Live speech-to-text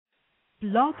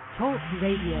Blog Talk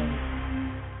Radio.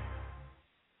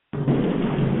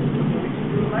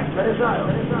 Let us out.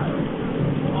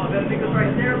 Oh, that nigga's right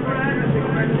there, Brad. That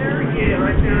nigga's right there. Yeah,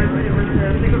 right there.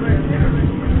 That nigga's right there.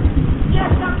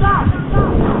 Yes, I'm back.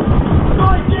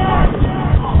 Good, yes.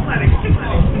 Oh, let it stick.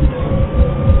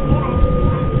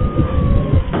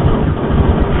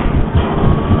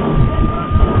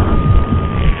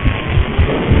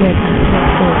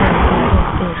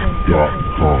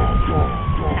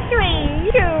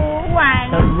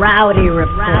 The Rowdy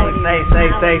Report.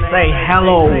 Say,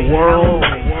 hello world.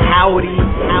 Howdy.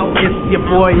 It's your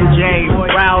boy Jay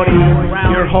Rowdy,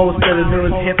 your host of the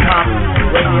newest hip hop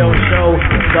radio show,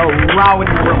 The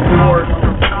Rowdy Report.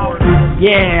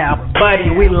 Yeah,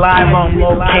 buddy, we live on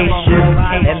location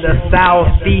in the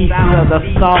southeast of the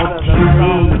Salt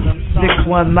TV,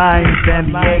 619 San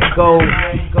Diego.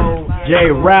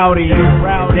 Jay Rowdy,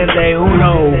 Dende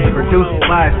Uno, produced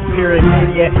by Spirit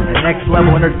Media and Next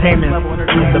Level Entertainment,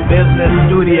 the business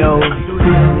studios.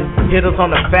 Hit us on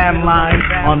the fan line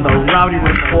on the Rowdy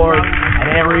Report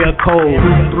at area code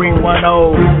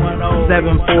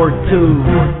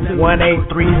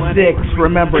 310-742-1836.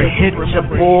 Remember, hit your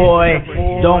boy,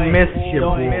 don't miss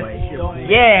your boy.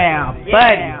 Yeah,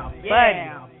 buddy.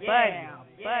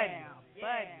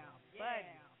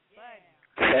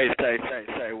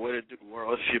 Say, what it do,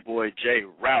 world? It's your boy Jay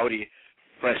Rowdy,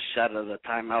 fresh out of the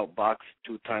timeout box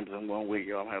 2 times in 1 week.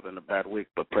 Yo, I'm having a bad week,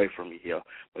 but pray for me, yo.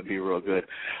 It'll be real good.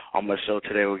 On my show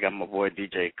today, we got my boy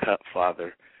DJ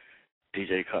Cutfather,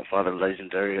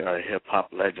 legendary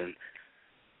hip-hop legend.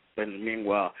 But in the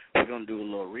meanwhile, we're going to do a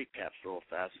little recap real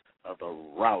fast of the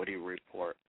Rowdy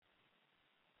Report.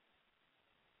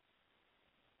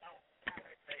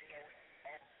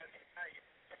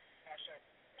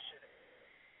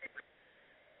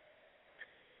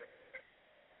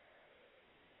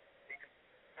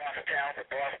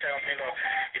 Boss town, what's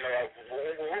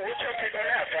your take on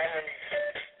that, fam?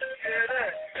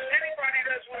 Anybody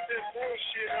that's with this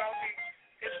bullshit,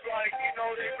 it's like, they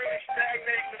really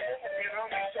stagnate the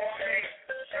movement, so,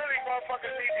 really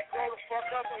motherfuckers need to grow the fuck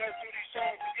up and let's do these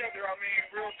songs together,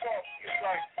 real talk. It's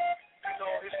like, it's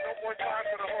no more time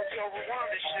for the Hotel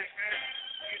Rwanda shit, man,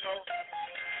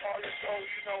 all this,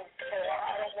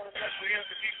 I don't want to mess with him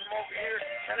because he's from over here,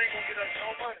 that ain't gonna get us no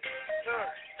money, none.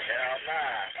 Hell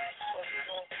nah.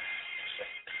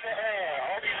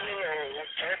 All these little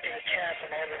drinking cats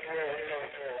and all this little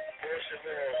bullshit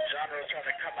little genre trying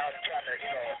to come out and trying to,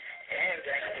 and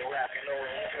gangster rap,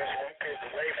 one paved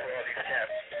the way for all these cats.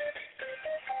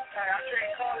 Hey, I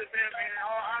can't call it, man. In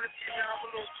all honesty, man, I'm a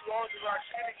little too old to rock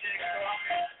skinny jeans, so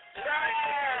right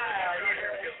here,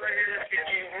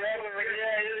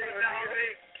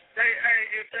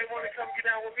 if they want to come get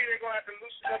down with me, they're going to have to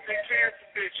loosen up their pants a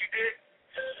bit, you dig?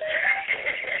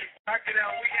 Knock it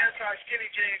out. We anti-skinny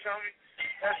jeans, homie.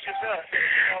 That's just us.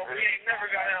 We ain't never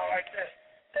got out like that.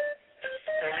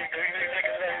 So we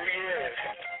niggas know who he is.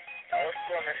 I was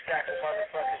going to stack of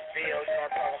motherfuckers bills,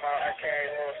 I'm talking about okay,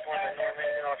 Lil Slim Norman,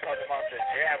 I'm talking about the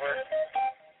Jabber.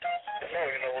 When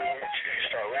you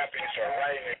start rapping, you start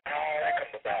writing, and all that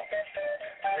comes about.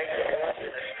 Niggas are up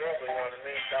in the struggle,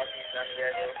 Southeast San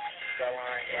Diego,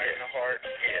 Skyline, right in the heart,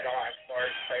 Skyline Spark,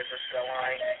 paper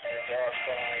Skyline, and dog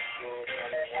Skyline school,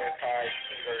 war ties,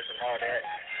 feelers, and all that.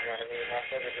 My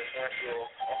brother just went through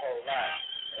a whole lot.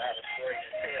 I have a story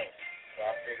to tell. So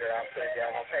I figured I'd put it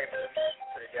down on paper.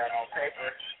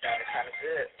 Sounded kind of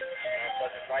good.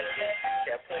 Motherfuckers liked it,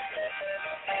 kept pushing it.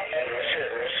 Real shit,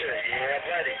 yeah,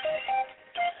 buddy.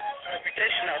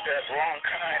 Reputation out there, the wrong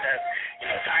kind that,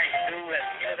 time to do,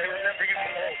 and, they remember you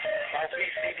from those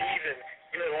Southeast CDs, and,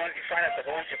 the ones you find at the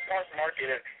Valencia Park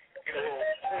Market, and,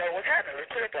 what happened? The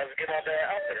clip was get all that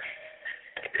out there.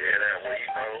 Yeah, that way,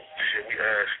 shit, we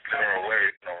split our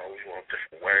ways, we want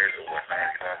different ways or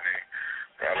whatnot,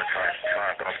 A lot of times,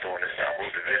 but I'm doing this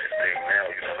Southwood Division thing now,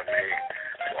 So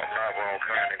I'm not wrong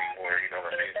kind anymore,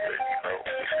 But, we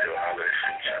still holler at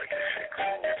shit, trying to get shit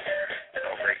cool,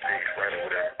 make things right or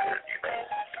whatever, but,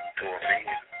 doing me,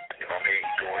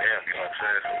 doing him, So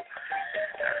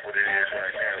that's what it is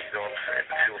right now,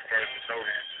 Until further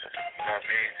notice,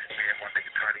 Me and my nigga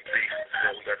Tiny B,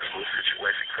 we got this little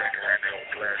situation cracking right now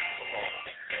with Blast alone.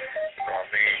 And,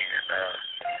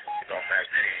 Mac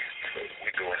 10, so we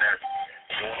doing that.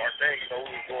 Doing our thing,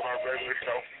 we doing our regular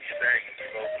Southeast thing,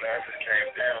 Blast just came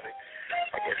down, and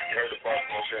I guess you heard about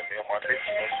me on my niggas,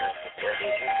 the brother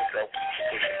of Southeast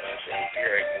pushing us, so he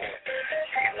ain't going,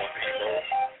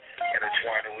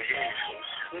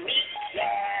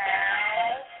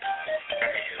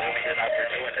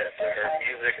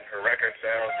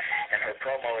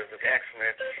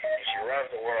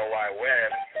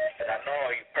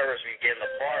 being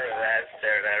a part of that,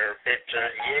 there, that are picture.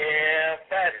 Yeah,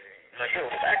 but you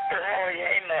actor, oh, you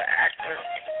ain't no actor.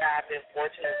 I've been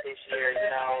fortunate this year, you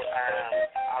know.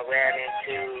 I ran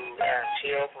into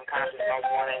Chill from Conscious Most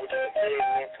Wanted, which is a big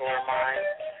mentor of mine.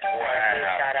 Big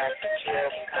shout out to Chill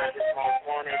from Conscious Most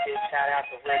Wanted. Big shout out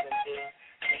to Rhythm Team,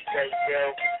 DJ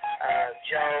Joe,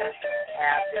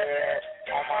 Habit,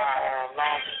 all my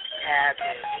long tabs,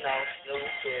 and you know, Snoop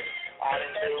and all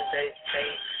them dudes. They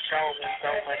showed me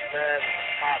so much love,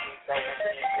 taught me so much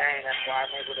in the game. That's why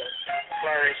I'm able to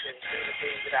flourish and do the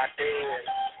things that I do, and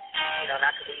you know,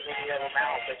 not to leave any of them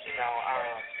out, but you know,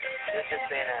 it's just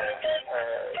been a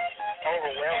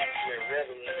overwhelming year,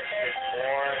 really. There's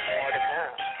more and more to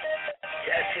come.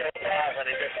 That's your live,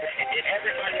 honey. And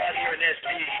everybody out here in SD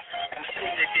who's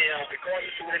putting it down,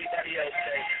 regardless of what anybody else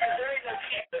say, there ain't no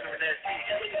key better in SD.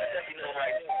 Just look at the know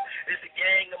right now. There's a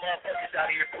gang of motherfuckers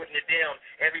out here putting it down.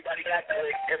 Everybody got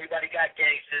clicks, everybody got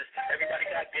gangsters, everybody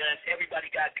got guns, everybody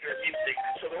got their music.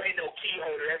 So there ain't no key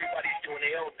holder. Everybody's doing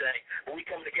their own thing. When we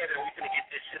come together, we finna get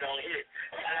this shit on hit.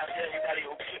 Shout out to everybody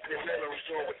who's keeping it real and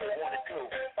restoring what they want to do.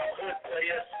 I'm hood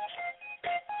players.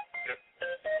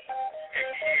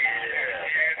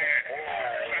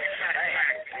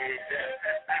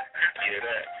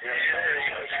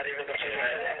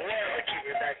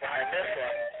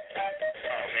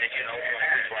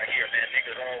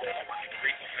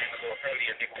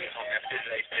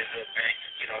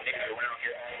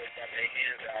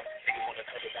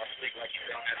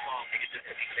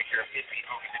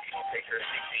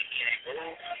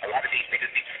 A lot of these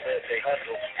niggas need to let they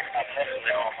hustle and stop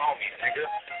hustling on homies, nigga.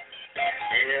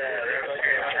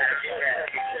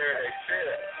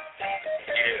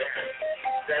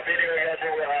 That video y'all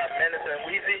did with Menace and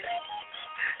Weezy?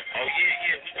 Oh,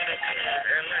 yeah, we went up to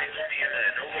LA. We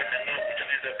went up in LA.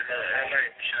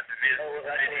 Shot the video. Oh, was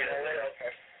that in LA? Okay.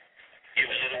 Yeah,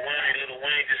 with Lil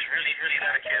Wayne just really a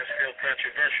lot of cats feel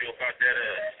controversial about that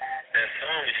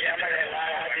song. Yeah, I'm not gonna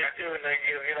lie, I just do,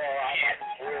 nigga. You know,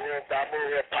 I'm real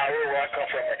power where I come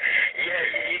from.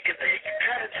 Yeah, you can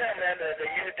kind of tell, man, that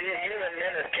you and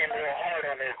Menace came real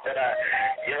hard on it, but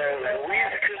you know, we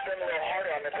used to kiss them a little hard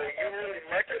on it, but you really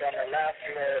marked it on the last,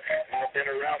 you know,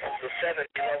 been around since the 70s.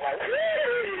 You know, like,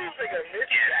 woo, like a bitch.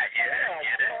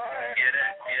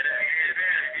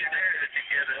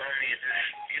 Together, homie, and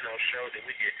just, you know, show that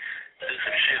we could do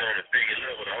some shit on a bigger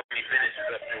level. The homie Menace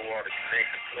is up there water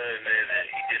connect the plug, man,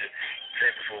 and he did a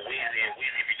favor for Weezy, and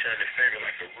Weezy returned the favor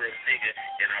like a real nigga,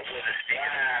 and I wasn't speaking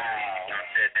about Weezy on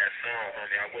that song,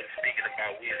 homie. I wasn't speaking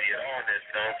about Weezy at all in that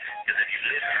song, because if you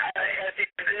listen,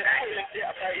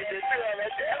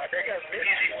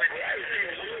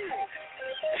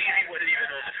 Weezy wasn't even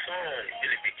on the song in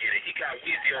the beginning. He got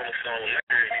Weezy on the song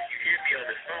later, and if you hear me on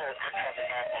the song, I'm talking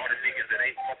about all the niggas that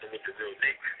ain't fucking with the real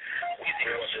niggas. Weezy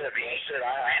was shit. I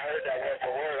heard that word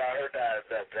for word. I heard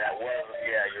that was,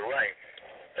 yeah, you're right.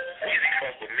 Weezy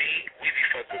fuck with me. Weezy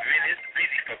fuck with Menace.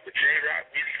 Weezy fuck with J-Rock.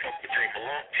 Weezy fuck with G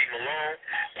Malone.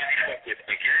 Weezy fuck with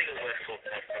a gang of us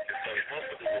motherfuckers. So these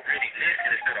motherfuckers will really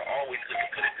listen instead of always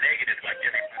looking for the negative like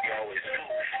everybody always do.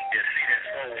 And see that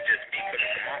song with just me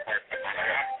coming from my heart.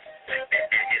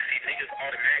 And see, niggas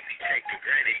automatically take for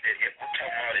granted that if I'm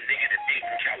talking about a nigga that's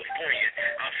from California,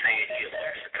 I'm saying he a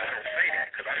monster. I don't say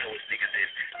that because I know it's niggas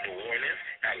in New Orleans,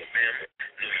 Alabama,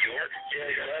 New York. But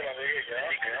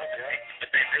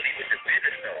they really with the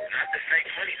business though, not the fake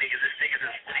money niggas. It's niggas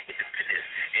that's really with the business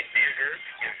in Denver,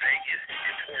 in Vegas,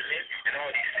 in Portland, and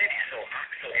all these cities. So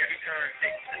every time,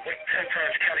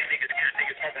 sometimes Cali niggas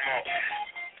talking about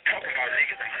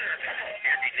niggas, I'm not talking about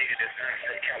every nigga that's not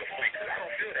from California, because I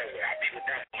don't feel that way. I be with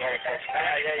them all across the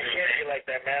country. Yeah, you can't be like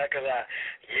that, man, because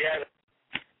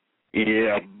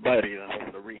Yeah, buddy, that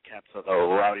was the recaps of the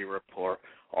Rowdy Report,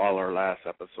 all our last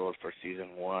episodes for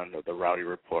Season 1 of the Rowdy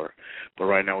Report. But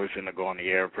right now we're finna go on the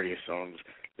air pretty soon.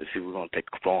 Let's see, we're going to take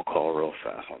a phone call real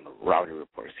fast on the Rowdy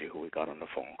Report, see who we got on the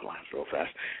phone lines real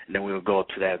fast. And then we'll go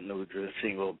to that new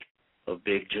single of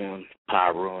Big June,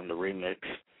 Pyro, and the remix.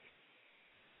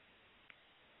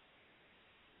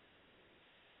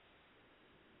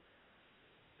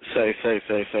 Say,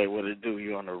 what it do?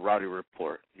 You on the Rowdy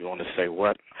Report. You want to say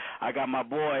what? I got my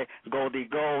boy Goldie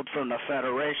Gold from the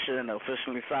Federation,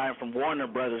 officially signed from Warner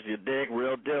Brothers, you dig?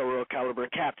 Real deal, real caliber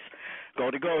caps.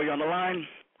 Goldie Gold, you on the line?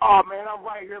 Oh, man, I'm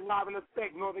right here live in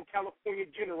effect, Northern California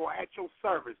General, at your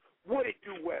service. What it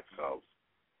do, West Coast?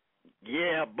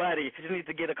 Yeah, buddy. You just need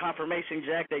to get a confirmation,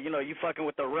 Jack, that, you fucking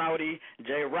with the Rowdy,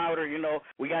 J Router,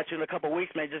 we got you in a couple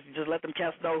weeks, man. Just let them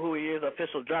cats know who he is.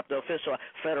 Drop the official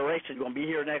Federation. You're going to be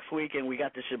here next week, and we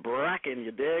got this shit bracking,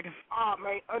 you dig? Oh,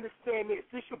 man, understand this.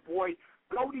 This your boy,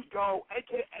 Goldie Go,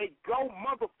 a.k.a. Go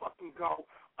Motherfucking Go,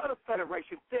 of the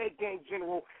Federation, Fair Game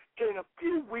General. In a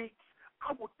few weeks,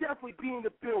 I will definitely be in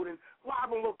the building,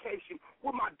 live on location,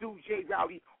 with my dude Jay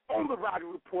Rowdy on the Rowdy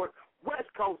Report,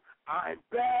 West Coast. I'm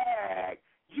back.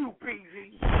 You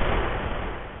busy?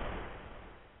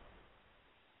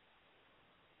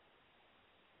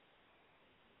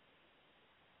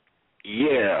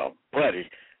 Yeah, buddy.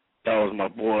 That was my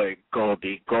boy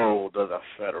Goldie Gold of the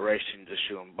Federation, just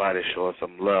shooting by to show us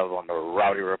some love on the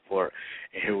Rowdy Report.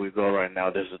 And here we go right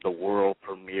now. This is the world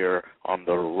premiere on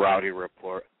the Rowdy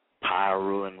Report,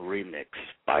 Pyruin Remix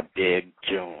by Big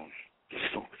June.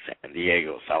 San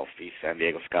Diego, Southeast San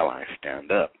Diego skyline,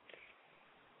 stand up.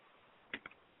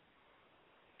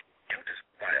 Due to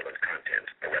violent content,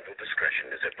 parental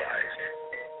discretion is advised.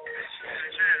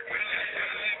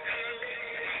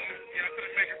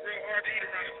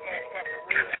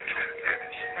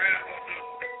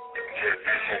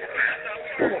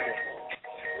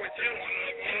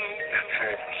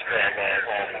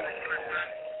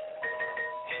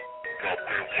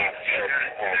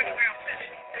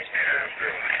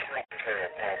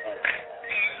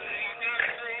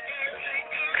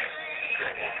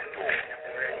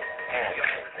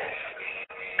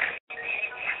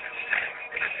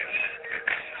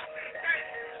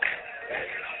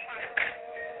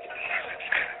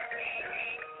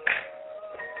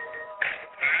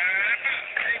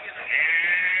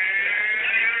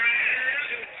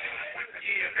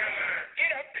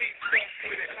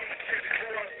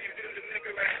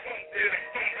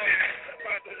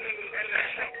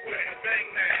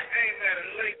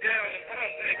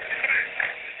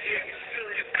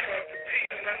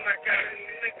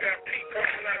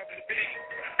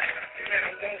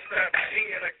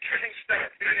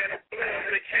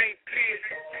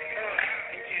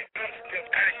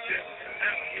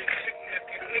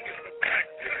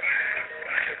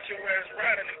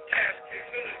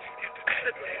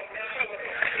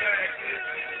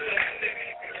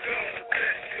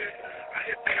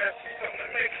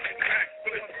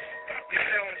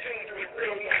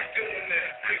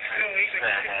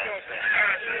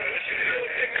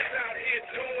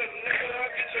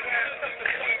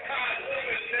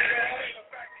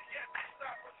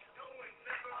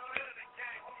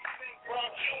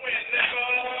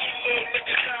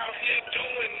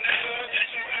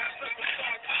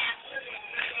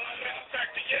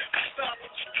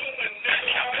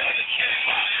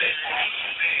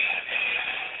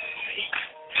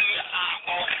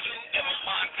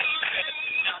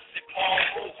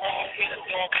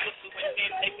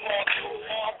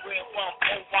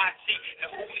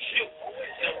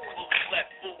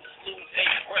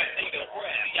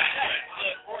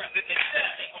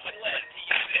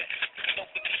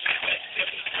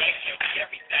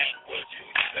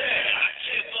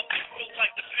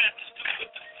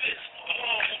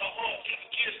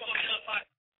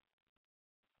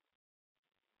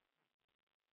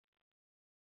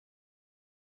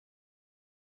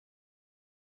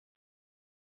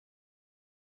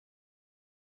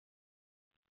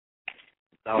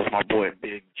 That was my boy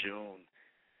Big June,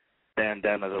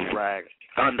 Bandana the Rag,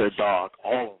 Underdog,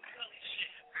 all of them.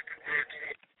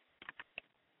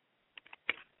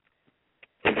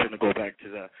 We're going to go back to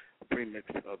the remix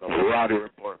of the Rowdy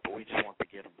Report, but we just want to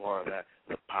get a bar of that,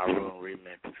 the Pyruin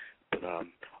remix. But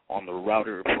on the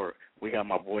Rowdy Report, we got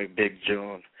my boy Big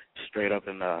June straight up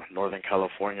in Northern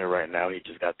California right now. He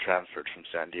just got transferred from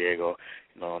San Diego,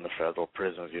 in the federal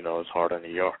prisons. It's hard on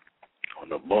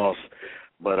the boss.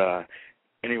 But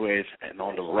anyways, and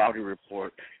on the Rowdy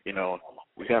Report, we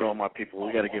got all my people.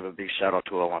 We got to give a big shout out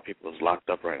to all my people that's locked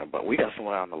up right now. But we got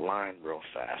someone on the line real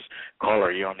fast.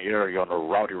 Caller, you on the air? You on the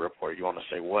Rowdy Report? You want to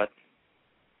say what?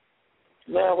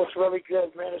 Man, what's really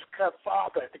good, man, is Cut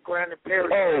Father at the Grand Imperial.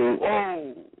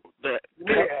 The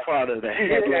Cut Father, the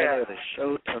headliner of the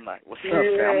show tonight. What's up,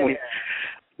 family?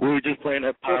 We were just playing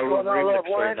that Pyruin remix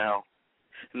right now.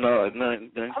 No,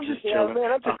 I'm just chilling.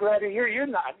 Man, I'm just glad to hear you're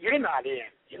not in.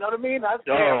 You know what I mean?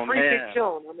 Free Big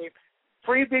June.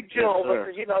 Free Big June.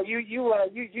 Yes,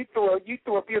 you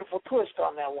threw a beautiful twist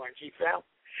on that one, G-Fam.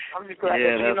 I'm just glad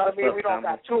that you know what I mean. We don't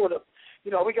got two of them.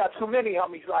 We got too many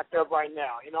homies locked up right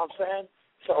now. You know what I'm saying?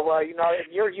 So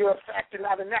you're a factor,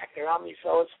 not an actor, homie.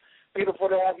 So it's beautiful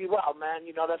to have you out, man.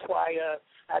 That's why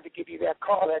I had to give you that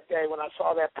call that day when I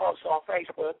saw that post on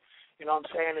Facebook. You know what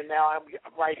I'm saying? And now I'm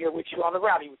right here with you on the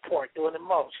Rowdy Report, doing the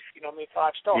most. You know what I mean?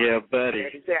 5 stars. Yeah, buddy.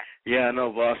 Yeah, I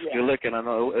know, boss. Yeah. You're looking. I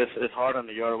know it's hard on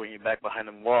the yard when you're back behind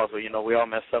them walls, but, you know, we all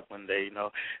mess up one day, you know.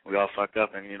 We all fuck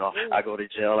up, and, you know, I go to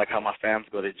jail like how my fams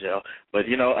go to jail. But,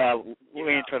 you know,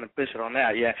 we ain't trying to push it on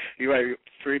that. Yeah, you're right.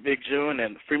 Free Big June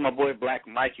and free my boy Black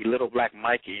Mikey, Little Black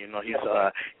Mikey. You know, he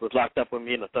was locked up with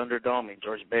me in the Thunderdome and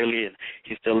George Bailey, and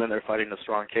he's still in there fighting a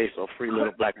strong case, so free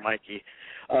Little Black Mikey.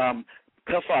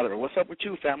 Cutfather, what's up with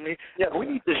you, family? Yeah, we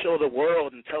need to show the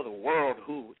world and tell the world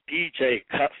who DJ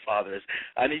Cutfather is.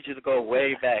 I need you to go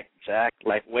way back, Jack,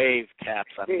 like wave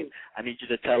caps. I mean, I need you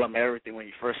to tell them everything when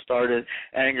you first started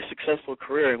and your successful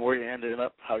career and where you ended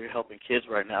up, how you're helping kids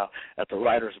right now at the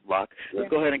Writer's Block. Let's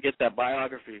go ahead and get that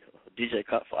biography of DJ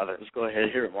Cutfather. Let's go ahead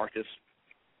and hear it, Marcus.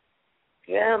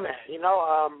 Yeah, man. You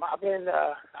know, I've been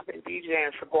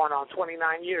DJing for going on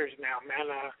 29 years now,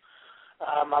 man.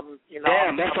 I'm, you know,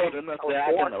 damn, that's old enough to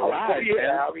act in the ride,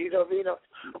 yeah, you know,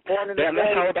 born in the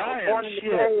day,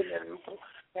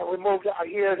 and we moved out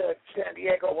here to San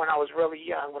Diego when I was really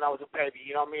young, when I was a baby,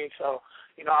 you know what I mean? So,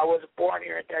 you know, I wasn't born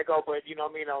here in Dago, but, you know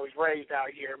what I mean, I was raised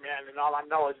out here, man, and all I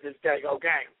know is this Dago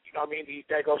gang, you know what I mean, these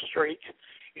Dago streets,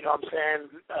 you know what I'm saying,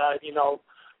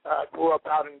 grew up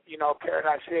out in, you know,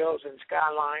 Paradise Hills and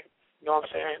Skyline, you know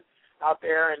what I'm saying, out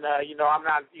there, and, you know, I'm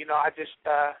not, you know, I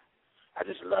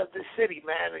just love this city,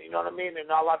 man. You know what I mean? And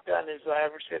all I've done is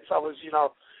ever since I was, you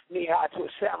know, knee-high to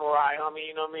a samurai. I mean,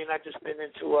 you know what I mean? I've just been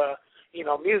into, you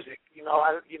know, music.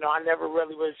 I never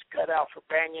really was cut out for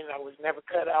banging. I was never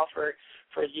cut out for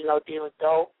you know, dealing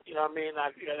dope. You know what I mean?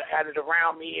 I had it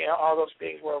around me. All those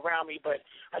things were around me, but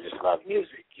I just love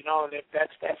music. You know, and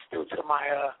that's due to my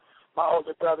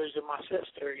older brothers and my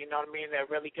sister. You know what I mean? That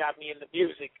really got me into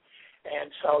music.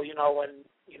 And so, you know, when,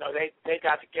 you know, they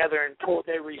got together and pooled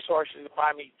their resources to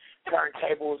buy me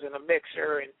turntables and a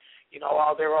mixer and, you know,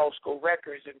 all their old school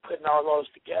records and putting all those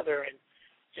together and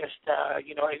just,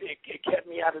 you know, it kept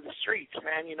me out of the streets,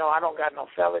 man. You know, I don't got no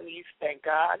felonies, thank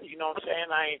God. You know what I'm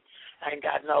saying? I ain't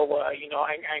got no, you know,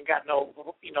 I ain't got no,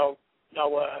 you know,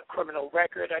 criminal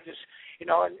record. I just, you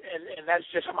know, and that's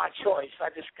just my choice.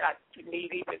 I just got knee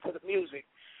deep into the music.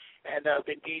 And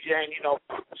been DJing, you know,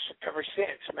 ever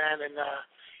since, man. And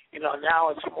you know, now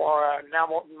it's more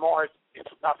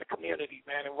it's about the community,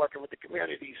 man, and working with the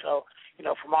community. So, you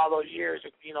know, from all those years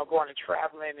of, you know, going and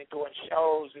traveling and doing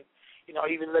shows, and, you know,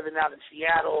 even living out in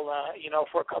Seattle, you know,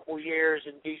 for a couple of years,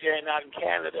 and DJing out in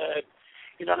Canada, and,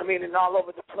 you know what I mean, and all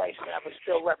over the place. And I was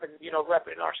still repping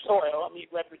our soil. I mean,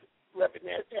 repping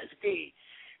SD.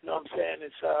 You know what I'm saying?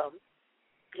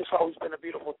 It's always been a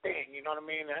beautiful thing, you know what I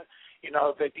mean? You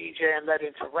know, the DJing led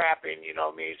into rapping, you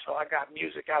know what I mean? So I got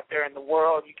music out there in the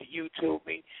world. You can YouTube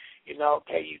me, you know,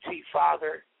 KUT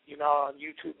Father, you know, on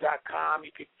YouTube.com.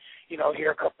 You could, you know,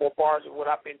 hear a couple of bars of what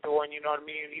I've been doing, you know what I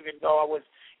mean? Even though I was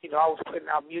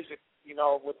putting out music, you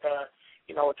know, with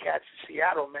cats in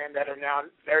Seattle, man, that are now,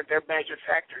 they're major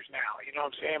factors now, you know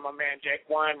what I'm saying? My man Jake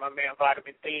One, my man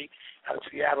Vitamin D out of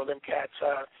Seattle, them cats,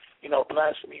 you know,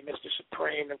 bless me, Mr.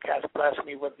 Supreme, them cats bless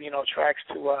me with, you know, tracks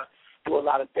to do a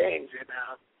lot of things. And,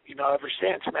 you know, ever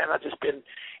since, man, I've just been,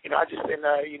 you know,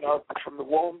 from the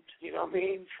womb, you know what I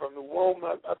mean? From the womb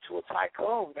up to a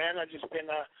tycoon, man. I've just been,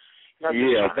 you know,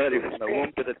 yeah, buddy, from the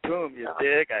womb to the tomb, you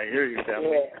dig? I hear you,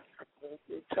 family.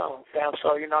 Yeah,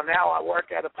 so, you know, now I work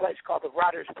at a place called the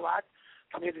Writer's Block,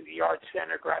 Community Arts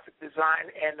Center, graphic design,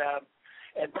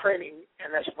 and printing,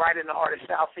 and that's right in the heart of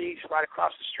Southeast, right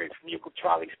across the street from Euclid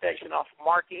Trolley Station off of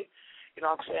Market. You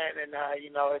know what I'm saying? And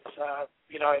you know,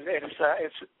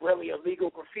 it's really a legal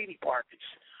graffiti park.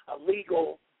 It's a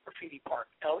legal graffiti park,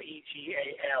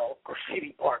 LEGAL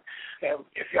graffiti park. And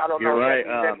if y'all don't know, you're right.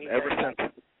 that means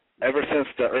Ever since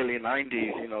the early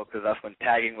 90s, you know, because that's when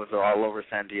tagging was all over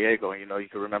San Diego. You know, you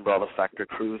can remember all the factor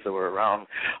crews that were around,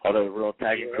 all the real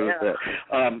tagging crews.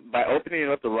 That by opening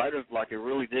up the Writer's Block, it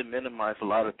really did minimize a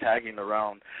lot of tagging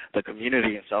around the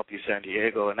community in Southeast San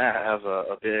Diego, and that has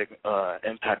a big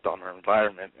impact on our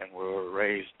environment and where we're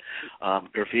raised.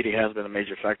 Graffiti has been a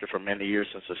major factor for many years,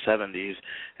 since the 70s,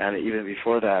 and even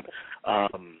before that.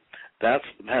 That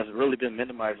has really been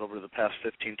minimized over the past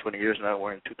 15, 20 years now.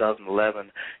 We're in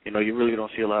 2011. You know, you really don't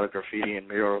see a lot of graffiti and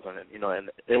murals and, you know, and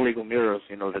illegal murals,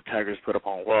 you know, the taggers put up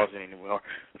on walls anymore,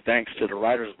 thanks to the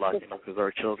Writer's Block, you know, because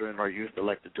our children, our youth that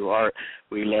like to do art,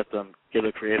 we let them get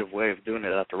a creative way of doing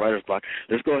it at the Writer's Block.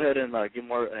 Let's go ahead and give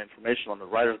more information on the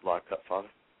Writer's Block, Father.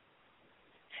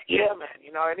 Yeah, man.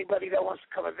 You know, anybody that wants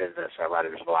to come and visit us at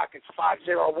Writer's Block, it's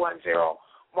 5010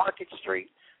 Market Street.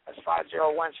 That's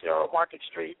 5010 Market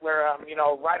Street, where, you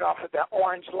know, right off of the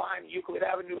Orange Line, Euclid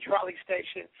Avenue Trolley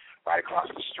Station, right across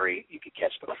the street. You could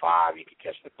catch the 5, you could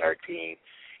catch the 13,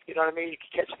 You know what I mean? You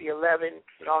can catch the 11.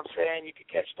 You know what I'm saying? You can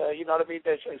catch the, you know what I mean?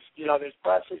 There's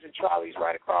buses and trolleys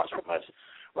right across from us,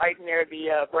 right near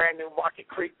the brand new Market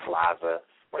Creek Plaza,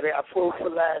 where they have Food for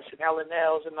Less and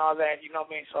L&L's and all that. You know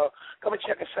what I mean? So come and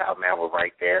check us out, man. We're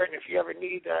right there. And if you ever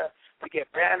need to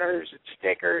get banners and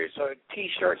stickers or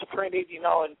T-shirts printed,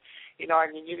 and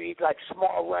you need like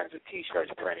small runs of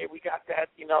T-shirts printed, we got that,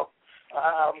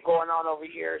 going on over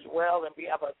here as well. And we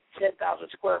have a 10,000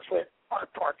 square foot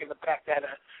art park in the back that,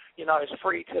 is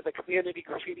free to the community.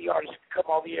 Graffiti artists can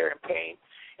come over here and paint.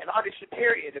 And artists,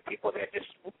 period, the people that just,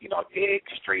 dig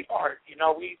street art.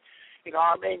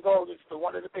 Our main goal is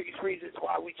one of the biggest reasons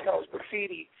why we chose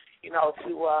graffiti,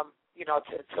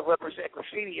 to represent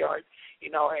graffiti art,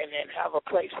 and have a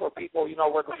place where people,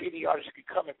 where graffiti artists could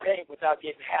come and paint without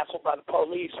getting hassled by the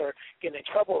police or getting in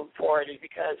trouble for it, is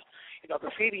because,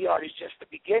 graffiti art is just the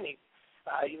beginning.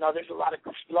 There's a lot of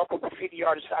local graffiti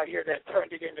artists out here that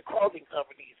turned it into clothing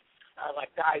companies,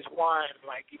 like Dies One,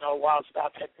 like, Wild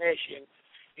Style Technician,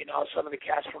 some of the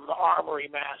cats from the Armory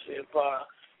Massive,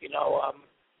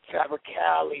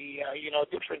 Fabricali,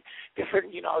 different,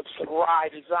 Sarai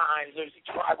designs. There's the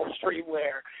Tribal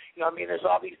Streetwear. There's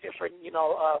all these different,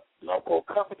 local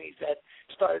companies that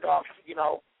started off,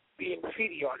 being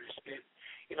graffiti artists.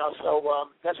 So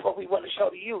that's what we want to show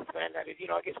the youth, man, that it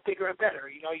gets bigger and better.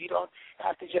 You don't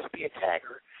have to just be a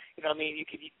tagger. You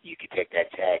could take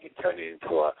that tag and turn it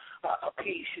into a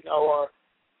piece, or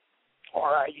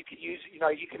you could use,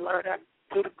 you can learn how to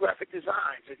do the graphic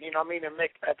designs, and and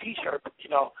make a T-shirt,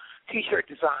 T-shirt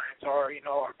designs, or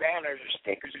or banners or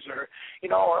stickers, or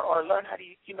or learn how to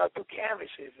do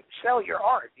canvases and sell your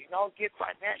art. Get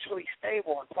financially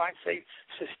stable and find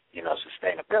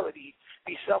sustainability.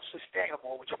 Be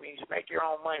self-sustainable, which means make your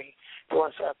own money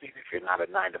doing something. If you're not a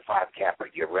 9-to-5 capper,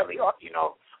 you're really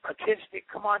artistic.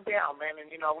 Come on down, man, and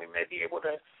we may be able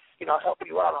to help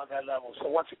you out on that level. So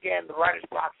once again, the Writers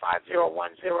Block 5010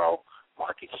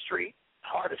 Market Street,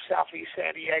 heart of Southeast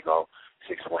San Diego,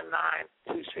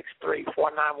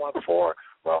 619-263-4914.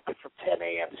 We're open from 10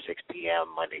 a.m. to 6 p.m.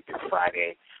 Monday through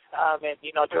Friday. And,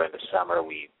 during the summer,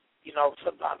 we,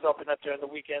 sometimes open up during the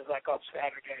weekends like on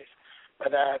Saturdays.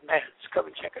 But, man, just come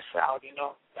and check us out,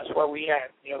 That's where we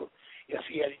at. You'll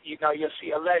see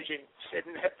a legend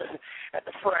sitting at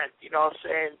the front, you know what I'm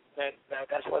saying?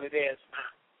 That's what it is,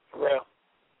 for real.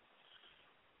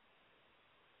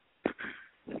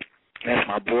 That's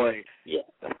my boy. Yeah.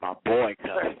 That's my boy,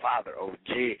 cousin, father,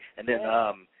 OG. And then,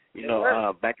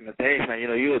 back in the days, man,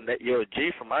 you're a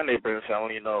G from my neighborhood, so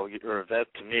you're a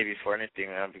vet to me before anything,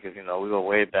 man, because, we go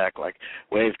way back, like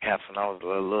wave caps when I was a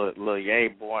little yay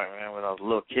boy, man, when I was a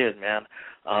little kid, man.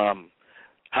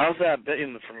 How's that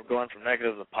been from going from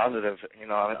negative to positive?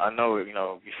 I know,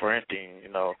 before anything,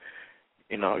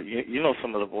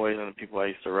 some of the boys and the people I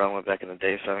used to run with back in the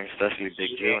day, so especially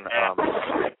Big June.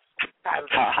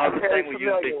 How's the thing with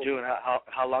you, Big June?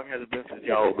 How long has it been since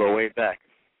y'all go way back?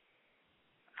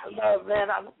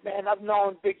 I've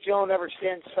known Big June ever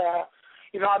since. I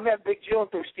met Big June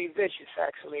through Steve Vicious.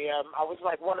 Actually, I was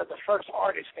like one of the first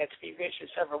artists that Steve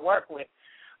Vicious ever worked with.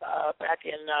 Back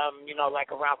in,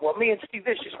 like around. Well, me and Steve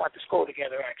Vicious went to school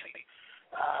together. Actually,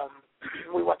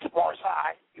 we went to Morris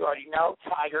High. You already know,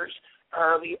 Tigers,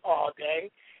 early all day.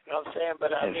 You know what I'm saying?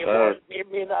 But me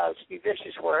and Steve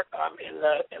Vicious were in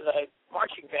the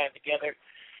marching band together.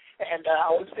 And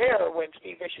I was there when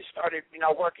Steve Vicious started,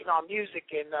 working on music,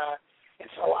 and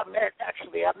so I met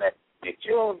Big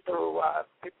June through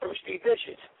Steve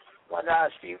Vicious. When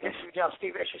Steve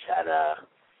Vicious had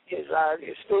his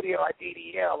studio at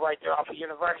DDL right there off of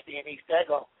University in East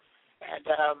Dago, and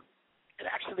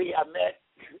actually I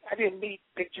didn't meet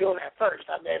Big June at first.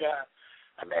 I met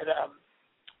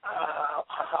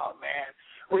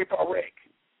Repo Rick.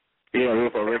 Yeah,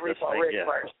 Repo Rick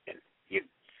first. And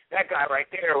that guy right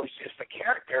there was just a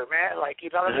character, man. Like, you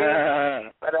know what I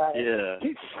mean? But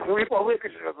Repo Rick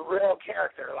is a real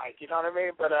character, like, you know what I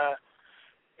mean? But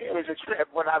it was a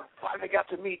trip. When I finally got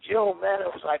to meet June, man,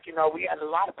 it was like, we had a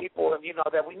lot of people,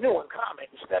 that we knew in common,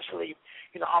 especially,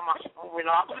 I'm Samoan, you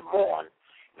know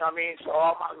what I mean? So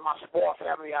all my Samoan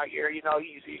family out here, he's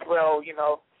real,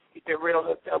 they're real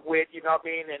hooked up with, you know what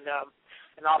I mean? And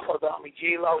also the homie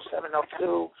G-Lo, 702,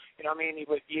 you know what I mean? He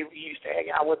used to hang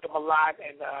out with them a lot,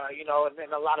 and, and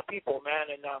then a lot of people, man.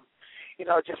 And,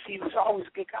 just he was always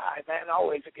a good guy, man,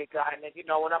 always a good guy. And then,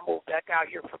 when I moved back out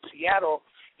here from Seattle,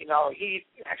 he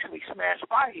actually smashed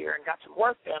by here and got some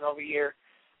work done over here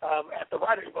at the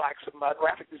Writers Block, some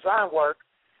graphic design work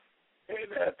and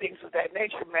things of that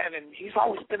nature, man. And he's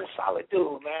always been a solid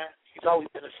dude, man. He's always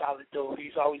been a solid dude.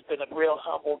 He's always been a real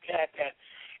humble cat that,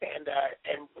 And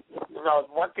you know,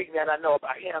 one thing that I know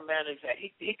about him, man, is that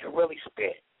he can really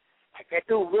spit. Like that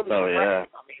dude really can rap.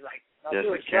 I mean, like yes,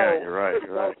 you can. You're right.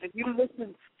 You're right. If you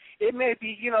listen, it may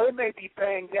be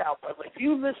banged out, but if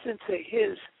you listen to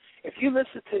his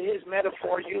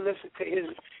metaphors, you listen to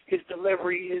his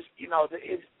delivery, his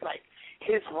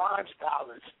rhyme style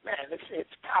is, man, it's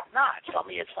top notch. I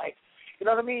mean, it's like, you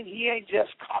know what I mean? He ain't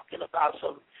just talking about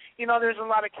some. You know, there's a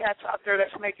lot of cats out there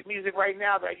that's making music right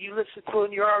now that you listen to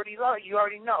and you already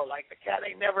know. Like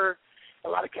a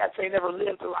lot of cats ain't never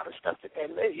lived a lot of stuff that they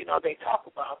live. You know, they talk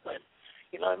about, but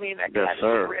you know what I mean? That cat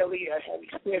is really a heavy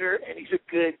spitter, and he's a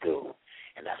good dude.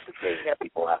 And that's the thing that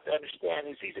people have to understand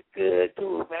is he's a good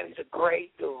dude, man. He's a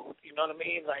great dude. You know what I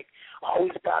mean? Like,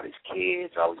 always about his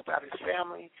kids, always about his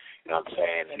family. You know what I'm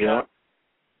saying? And,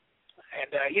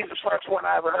 and he's the first one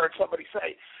I ever heard somebody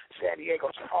say, San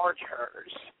Diego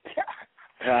Chargers.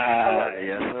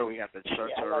 Yes, sir. We got the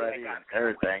shirts already and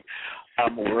everything.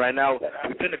 Right now,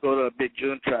 we're going to go to a Big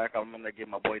June track. I'm going to give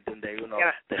my boy Dende,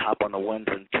 they hop on the ones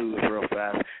and twos real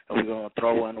fast, and we're going to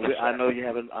throw one. I know you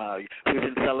haven't, we've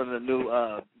been selling the new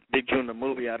Big June, the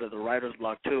movie, out of the writer's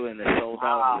block, too, and it sold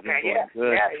out. Good.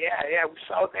 Yeah, we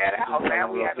sold that out,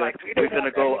 man. We had like, we're going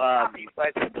to go,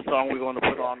 the song we're going to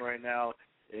put on right now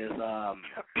is,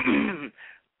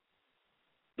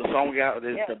 the song we got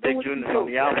is the Big June is on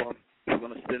the album. We're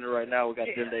going to spin it right now. We got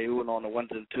Dende Uno on the ones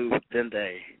and twos.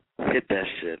 Dende, hit that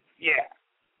shit. Yeah,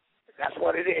 that's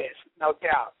what it is, no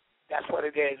doubt. That's what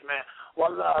it is, man.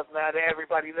 One love, man, to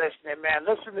everybody listening, man.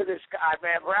 Listen to this guy,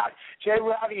 man. Jay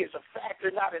Rowdy is a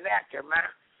factor, not an actor, man.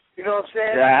 You know what I'm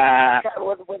saying?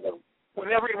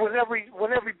 When every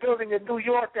building in New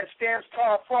York that stands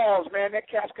tall falls, man, that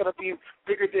cat's gonna be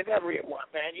bigger than everyone,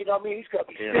 man. You know what I mean? He's gonna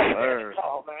be standing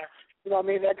tall, man. You know what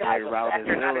I mean? That guy's a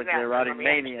factor, not an actor. Jay Rowdy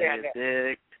mania,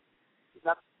 dig.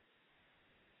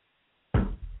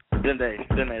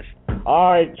 Finish.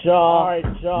 All right, y'all.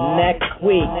 Next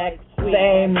week,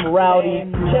 same Rowdy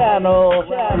channel,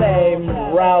 same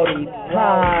Rowdy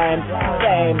time,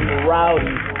 same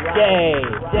Rowdy day.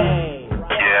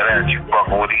 Yeah, that's you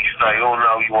fucking with East Side. You don't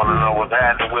know, you want to know what's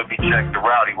happening with me, check the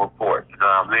Rowdy report. You know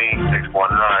what I mean? 619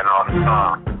 all the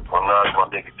time. One love, my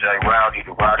nigga Jay Rowdy.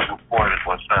 The Rowdy report is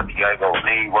what San Diego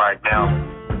need right now.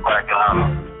 Cracking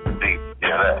out.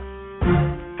 Yeah, that.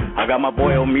 I got my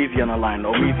boy Omeezy on the line.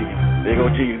 Omeezy, Big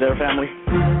OG, you there, family?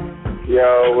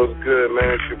 Yo, what's good,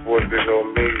 man? It's your boy Big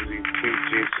Omeezy,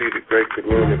 TGC, the great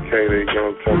communicator. You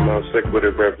know what I'm talking about? Sick with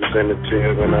it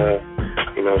representative. And,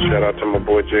 shout out to my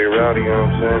boy Jay Rowdy, you know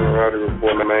what I'm saying? The Rowdy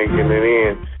report, man, getting it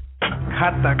in.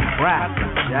 Cut the crap,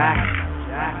 Jack.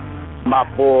 My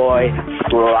boy,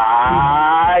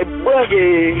 Fly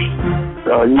Boogie.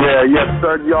 Yes,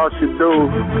 sir, y'all should do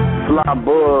Fly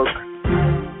Bug.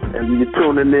 And you're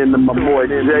tuning in to my boy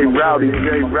Jay Rowdy.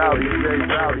 I'm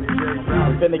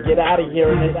finna get out of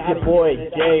here, and it's your boy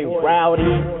Jay Rowdy,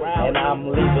 and I'm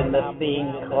leaving the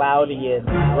scene cloudy and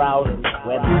rowdy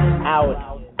when I'm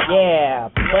out. Yeah,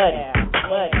 buddy.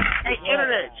 Hey,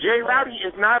 Internet, Jay Rowdy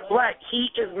is not black.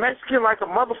 He is Mexican like a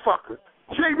motherfucker.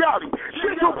 Jay Rowdy,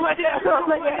 shut your black ass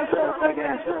up.